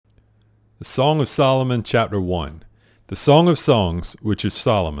The Song of Solomon, chapter 1. The Song of Songs, which is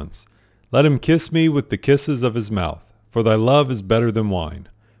Solomon's. Let him kiss me with the kisses of his mouth, for thy love is better than wine.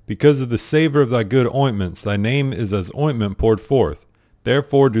 Because of the savor of thy good ointments, thy name is as ointment poured forth.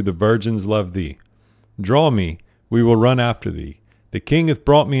 Therefore do the virgins love thee. Draw me, we will run after thee. The king hath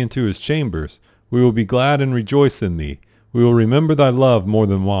brought me into his chambers. We will be glad and rejoice in thee. We will remember thy love more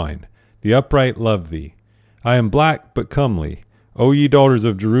than wine. The upright love thee. I am black but comely, O ye daughters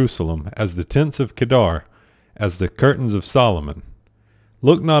of Jerusalem, as the tents of Kedar, as the curtains of Solomon.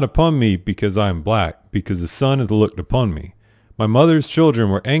 Look not upon me because I am black, because the sun hath looked upon me. My mother's children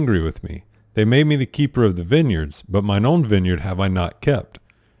were angry with me. They made me the keeper of the vineyards, but mine own vineyard have I not kept.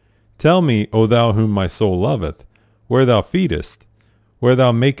 Tell me, O thou whom my soul loveth, where thou feedest, where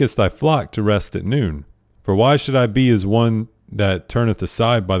thou makest thy flock to rest at noon. For why should I be as one that turneth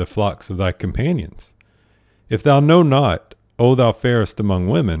aside by the flocks of thy companions? If thou know not, O thou fairest among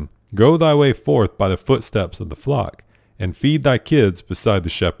women, go thy way forth by the footsteps of the flock, and feed thy kids beside the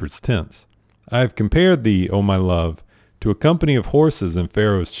shepherd's tents. I have compared thee, O my love, to a company of horses in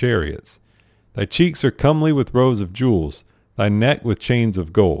Pharaoh's chariots. Thy cheeks are comely with rows of jewels, thy neck with chains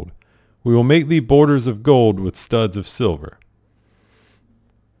of gold. We will make thee borders of gold with studs of silver.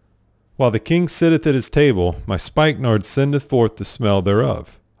 While the king sitteth at his table, my spikenard sendeth forth the smell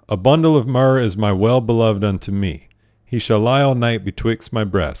thereof. A bundle of myrrh is my well-beloved unto me. He shall lie all night betwixt my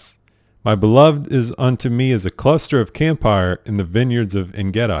breasts. My beloved is unto me as a cluster of camphire in the vineyards of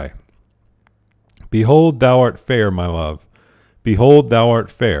Engedi. Behold, thou art fair, my love. Behold, thou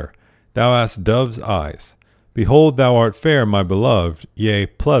art fair. Thou hast dove's eyes. Behold, thou art fair, my beloved, yea,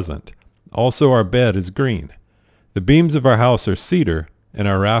 pleasant. Also our bed is green. The beams of our house are cedar, and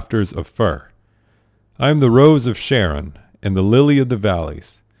our rafters of fir. I am the rose of Sharon, and the lily of the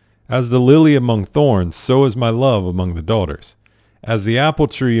valleys. As the lily among thorns, so is my love among the daughters. As the apple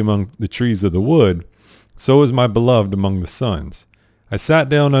tree among the trees of the wood, so is my beloved among the sons. I sat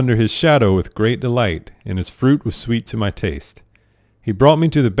down under his shadow with great delight, and his fruit was sweet to my taste. He brought me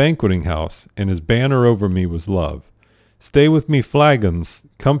to the banqueting house, and his banner over me was love. Stay with me, flagons,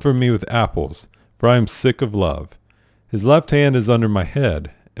 comfort me with apples, for I am sick of love. His left hand is under my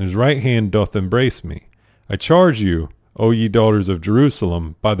head, and his right hand doth embrace me. I charge you, O ye daughters of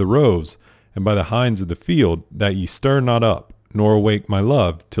Jerusalem, by the roes, and by the hinds of the field, that ye stir not up, nor awake my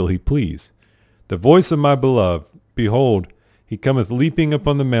love, till he please. The voice of my beloved, behold, he cometh leaping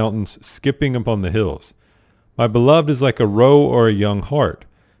upon the mountains, skipping upon the hills. My beloved is like a roe or a young hart.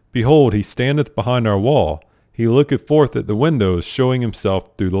 Behold, he standeth behind our wall. He looketh forth at the windows, showing himself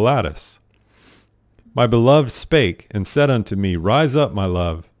through the lattice. My beloved spake, and said unto me, Rise up, my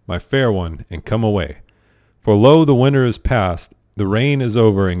love, my fair one, and come away. For lo, the winter is past, the rain is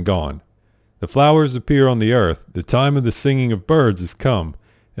over and gone. The flowers appear on the earth, the time of the singing of birds is come,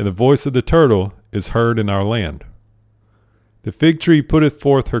 and the voice of the turtle is heard in our land. The fig tree putteth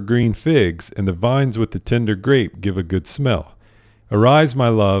forth her green figs, and the vines with the tender grape give a good smell. Arise, my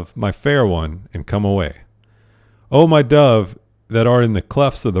love, my fair one, and come away. O my dove, that art in the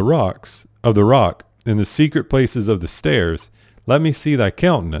clefts of the rock, in the secret places of the stairs, let me see thy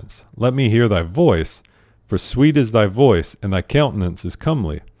countenance, let me hear thy voice, for sweet is thy voice, and thy countenance is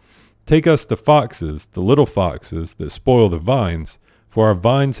comely. Take us the foxes, the little foxes, that spoil the vines, for our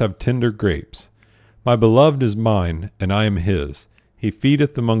vines have tender grapes. My beloved is mine, and I am his. He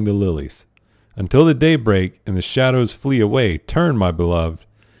feedeth among the lilies. Until the day break, and the shadows flee away, turn, my beloved,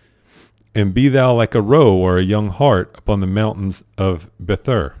 and be thou like a roe or a young hart upon the mountains of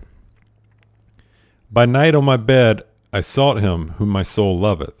Bether. By night on my bed I sought him whom my soul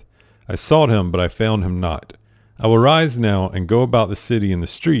loveth. I sought him, but I found him not. I will rise now and go about the city in the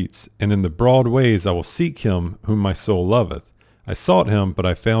streets, and in the broad ways I will seek him whom my soul loveth. I sought him, but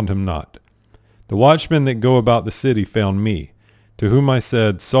I found him not. The watchmen that go about the city found me, to whom I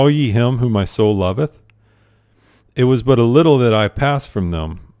said, Saw ye him whom my soul loveth? It was but a little that I passed from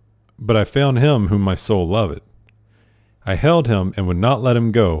them, but I found him whom my soul loveth. I held him and would not let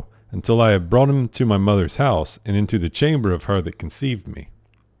him go, until I had brought him to my mother's house, and into the chamber of her that conceived me.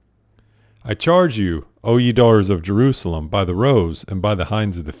 I charge you, O ye daughters of Jerusalem, by the roes, and by the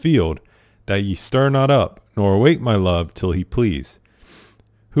hinds of the field, that ye stir not up, nor awake my love, till he please.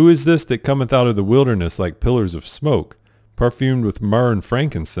 Who is this that cometh out of the wilderness like pillars of smoke, perfumed with myrrh and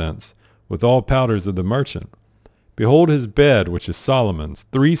frankincense, with all powders of the merchant? Behold his bed, which is Solomon's.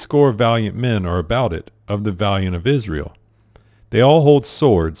 80 valiant men are about it, of the valiant of Israel. They all hold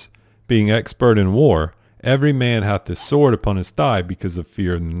swords, being expert in war. Every man hath his sword upon his thigh because of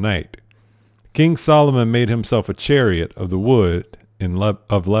fear in the night. King Solomon made himself a chariot of the wood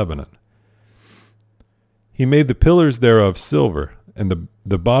of Lebanon. He made the pillars thereof silver, and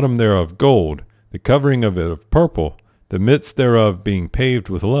the bottom thereof gold, the covering of it of purple, the midst thereof being paved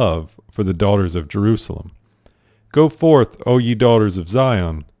with love for the daughters of Jerusalem. Go forth, O ye daughters of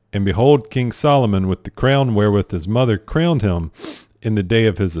Zion, and behold King Solomon with the crown wherewith his mother crowned him in the day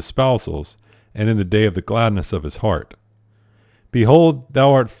of his espousals, and in the day of the gladness of his heart. Behold,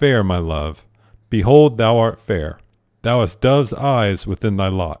 thou art fair, my love. Behold, thou art fair. Thou hast dove's eyes within thy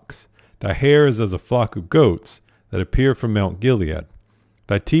locks. Thy hair is as a flock of goats that appear from Mount Gilead.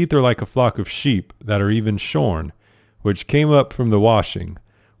 Thy teeth are like a flock of sheep that are even shorn, which came up from the washing,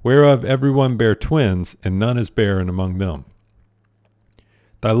 whereof every one bare twins, and none is barren among them.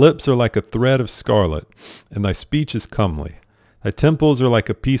 Thy lips are like a thread of scarlet, and thy speech is comely. Thy temples are like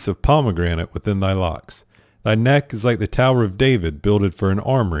a piece of pomegranate within thy locks. Thy neck is like the tower of David builded for an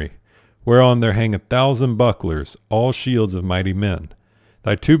armory, whereon there hang 1,000 bucklers, all shields of mighty men.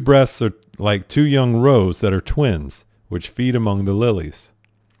 Thy two breasts are like two young roes that are twins, which feed among the lilies.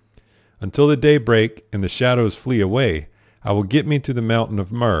 Until the day break and the shadows flee away, I will get me to the mountain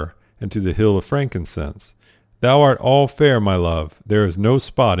of myrrh, and to the hill of frankincense. Thou art all fair, my love, there is no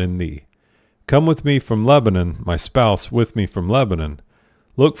spot in thee. Come with me from Lebanon, my spouse with me from Lebanon.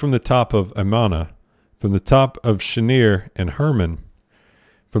 Look from the top of Amana, from the top of Shinir and Hermon,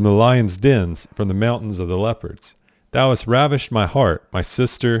 from the lions' dens, from the mountains of the leopards. Thou hast ravished my heart, my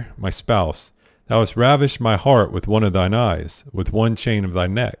sister, my spouse. Thou hast ravished my heart with one of thine eyes, with one chain of thy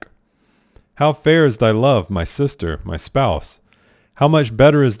neck. How fair is thy love, my sister, my spouse! How much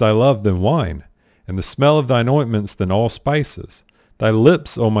better is thy love than wine, and the smell of thine ointments than all spices! Thy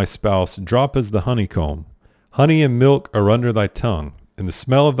lips, O my spouse, drop as the honeycomb. Honey and milk are under thy tongue, and the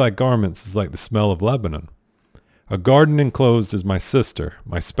smell of thy garments is like the smell of Lebanon. A garden enclosed is my sister,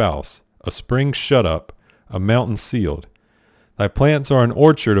 my spouse, a spring shut up, a mountain sealed. Thy plants are an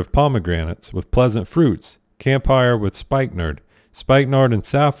orchard of pomegranates with pleasant fruits, camphire with spikenard and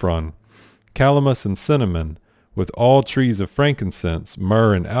saffron, calamus and cinnamon, with all trees of frankincense,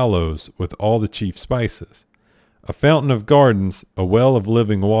 myrrh and aloes, with all the chief spices. A fountain of gardens, a well of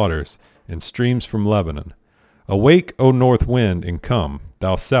living waters, and streams from Lebanon. Awake, O north wind, and come,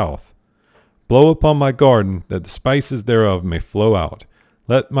 thou south. Blow upon my garden, that the spices thereof may flow out.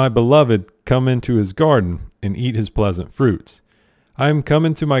 Let my beloved come into his garden, and eat his pleasant fruits. I am come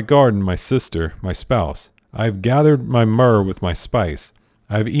into my garden, my sister, my spouse. I have gathered my myrrh with my spice.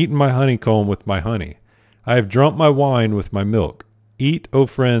 I have eaten my honeycomb with my honey. I have drunk my wine with my milk. Eat, O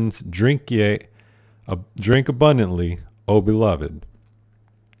friends, drink drink abundantly, O beloved.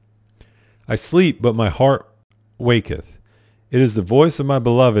 I sleep, but my heart waketh. It is the voice of my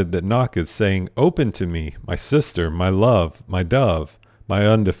beloved that knocketh, saying, Open to me, my sister, my love, my dove, my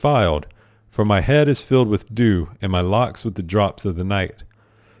undefiled, for my head is filled with dew, and my locks with the drops of the night.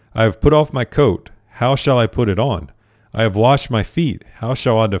 I have put off my coat, how shall I put it on? I have washed my feet, how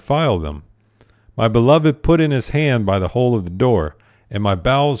shall I defile them? My beloved put in his hand by the hole of the door, and my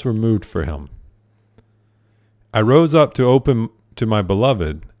bowels were moved for him. I rose up to open to my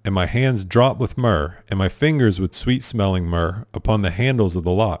beloved, and my hands dropped with myrrh, and my fingers with sweet-smelling myrrh upon the handles of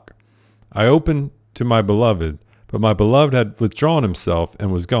the lock. I opened to my beloved, but my beloved had withdrawn himself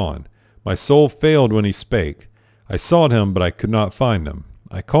and was gone. My soul failed when he spake. I sought him, but I could not find him.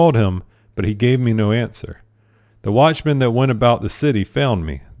 I called him, but he gave me no answer. The watchmen that went about the city found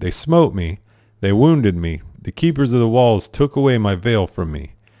me. They smote me. They wounded me. The keepers of the walls took away my veil from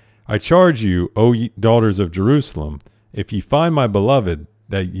me. I charge you, O ye daughters of Jerusalem, if ye find my beloved,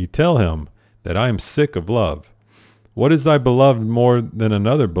 that ye tell him that I am sick of love. What is thy beloved more than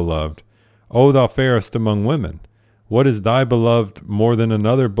another beloved? O thou fairest among women, what is thy beloved more than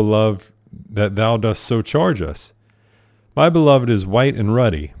another beloved, that thou dost so charge us? My beloved is white and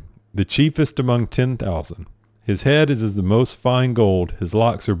ruddy, the chiefest among 10,000. His head is as the most fine gold, his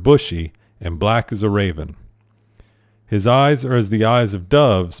locks are bushy, and black as a raven. His eyes are as the eyes of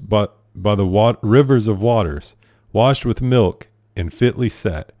doves, but by the rivers of waters, washed with milk, and fitly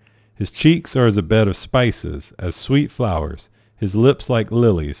set. His cheeks are as a bed of spices, as sweet flowers, his lips like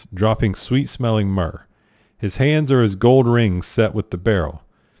lilies, dropping sweet-smelling myrrh. His hands are as gold rings set with the beryl.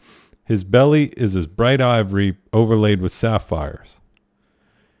 His belly is as bright ivory overlaid with sapphires.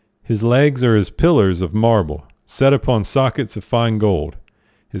 His legs are as pillars of marble, set upon sockets of fine gold.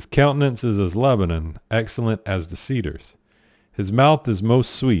 His countenance is as Lebanon, excellent as the cedars. His mouth is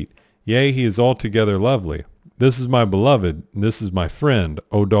most sweet, yea, he is altogether lovely. This is my beloved, this is my friend,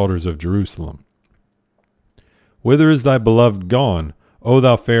 O daughters of Jerusalem. Whither is thy beloved gone, O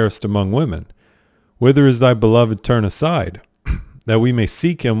thou fairest among women? Whither is thy beloved turned aside, that we may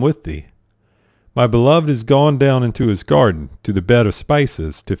seek him with thee? My beloved is gone down into his garden, to the bed of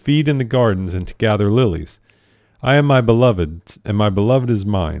spices, to feed in the gardens and to gather lilies. I am my beloved's, and my beloved is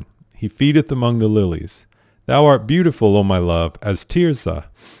mine. He feedeth among the lilies. Thou art beautiful, O my love, as Tirzah,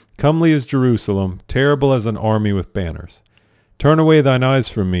 comely as Jerusalem, terrible as an army with banners. Turn away thine eyes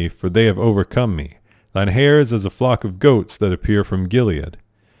from me, for they have overcome me. Thine hair is as a flock of goats that appear from Gilead.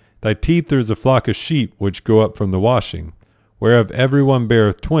 Thy teeth are as a flock of sheep which go up from the washing, whereof every one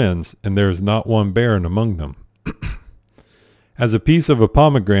beareth twins, and there is not one barren among them. As a piece of a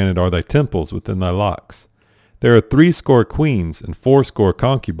pomegranate are thy temples within thy locks. There are 80 queens, and 80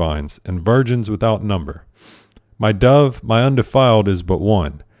 concubines, and virgins without number. My dove, my undefiled, is but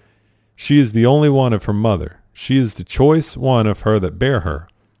one. She is the only one of her mother. She is the choice one of her that bare her.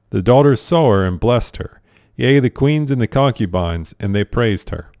 The daughters saw her and blessed her. Yea, the queens and the concubines, and they praised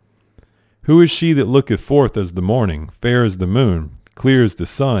her. Who is she that looketh forth as the morning, fair as the moon, clear as the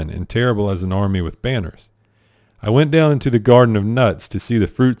sun, and terrible as an army with banners? I went down into the garden of nuts to see the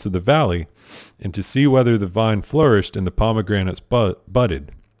fruits of the valley, and to see whether the vine flourished and the pomegranates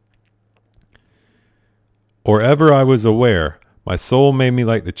budded. Or ever I was aware, my soul made me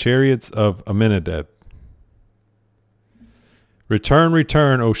like the chariots of Aminadab. Return,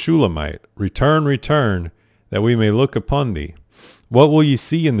 return, O Shulamite, return, return, that we may look upon thee. What will ye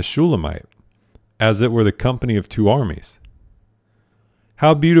see in the Shulamite? As it were the company of 2 armies.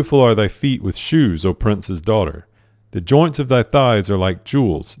 How beautiful are thy feet with shoes, O prince's daughter! The joints of thy thighs are like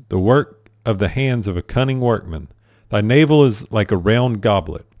jewels, the work of the hands of a cunning workman. Thy navel is like a round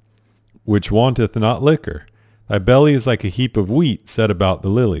goblet, which wanteth not liquor. Thy belly is like a heap of wheat set about the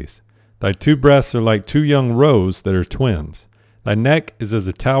lilies. Thy 2 breasts are like 2 young roes that are twins. Thy neck is as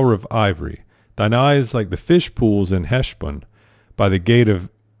a tower of ivory. Thine eyes like the fish pools in Heshbon, by the gate of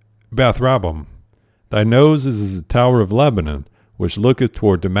Bethrabam. Thy nose is as a tower of Lebanon, which looketh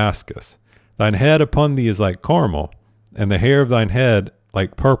toward Damascus. Thine head upon thee is like Carmel, and the hair of thine head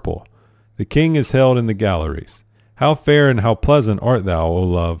like purple. The king is held in the galleries. How fair and how pleasant art thou, O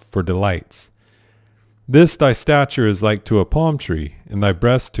love, for delights! This thy stature is like to a palm tree, and thy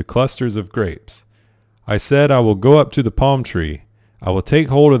breasts to clusters of grapes. I said, I will go up to the palm tree. I will take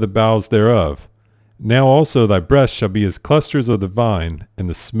hold of the boughs thereof. Now also thy breasts shall be as clusters of the vine, and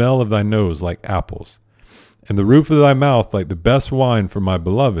the smell of thy nose like apples. And the roof of thy mouth like the best wine for my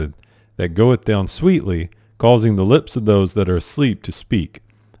beloved, that goeth down sweetly, causing the lips of those that are asleep to speak.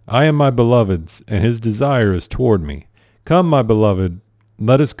 I am my beloved's, and his desire is toward me. Come, my beloved,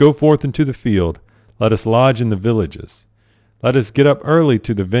 let us go forth into the field. Let us lodge in the villages. Let us get up early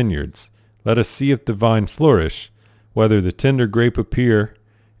to the vineyards. Let us see if the vine flourish, whether the tender grape appear,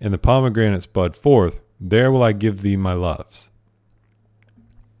 and the pomegranates bud forth. There will I give thee my loves.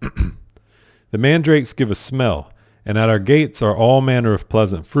 The mandrakes give a smell, and at our gates are all manner of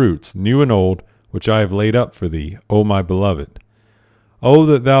pleasant fruits, new and old, which I have laid up for thee, O my beloved. O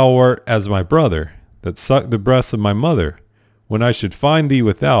that thou wert as my brother, that sucked the breasts of my mother. When I should find thee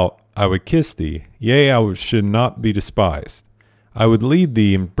without, I would kiss thee, yea, I should not be despised. I would lead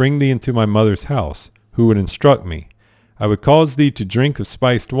thee and bring thee into my mother's house, who would instruct me. I would cause thee to drink of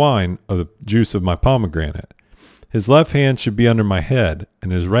spiced wine of the juice of my pomegranate. His left hand should be under my head,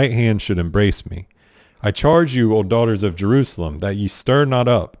 and his right hand should embrace me. I charge you, O daughters of Jerusalem, that ye stir not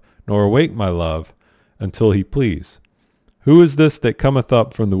up, nor awake my love, until he please. Who is this that cometh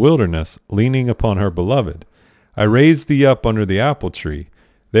up from the wilderness, leaning upon her beloved? I raised thee up under the apple tree.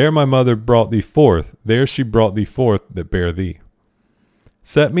 There my mother brought thee forth, there she brought thee forth that bare thee.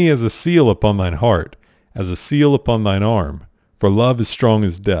 Set me as a seal upon thine heart, as a seal upon thine arm, for love is strong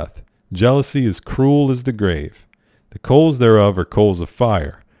as death, jealousy is cruel as the grave. The coals thereof are coals of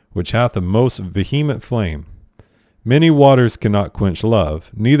fire, which hath a most vehement flame. Many waters cannot quench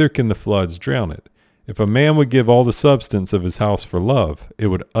love, neither can the floods drown it. If a man would give all the substance of his house for love, it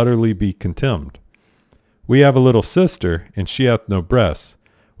would utterly be contemned. We have a little sister, and she hath no breasts.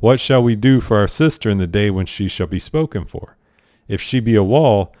 What shall we do for our sister in the day when she shall be spoken for? If she be a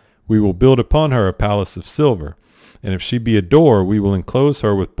wall, we will build upon her a palace of silver, and if she be a door, we will enclose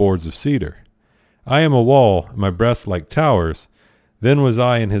her with boards of cedar. I am a wall, and my breasts like towers. Then was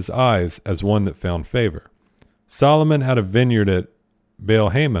I in his eyes as one that found favor. Solomon had a vineyard at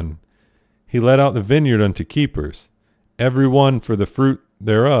Baal-Hamon. He let out the vineyard unto keepers. Every one for the fruit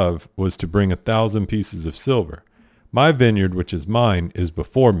thereof was to bring 1,000 pieces of silver. My vineyard, which is mine, is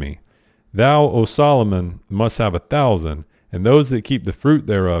before me. Thou, O Solomon, must have 1,000, and those that keep the fruit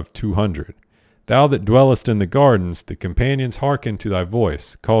thereof 200. Thou that dwellest in the gardens, the companions hearken to thy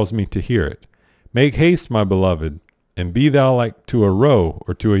voice, cause me to hear it. Make haste, my beloved, and be thou like to a roe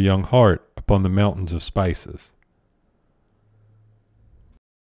or to a young hart upon the mountains of spices.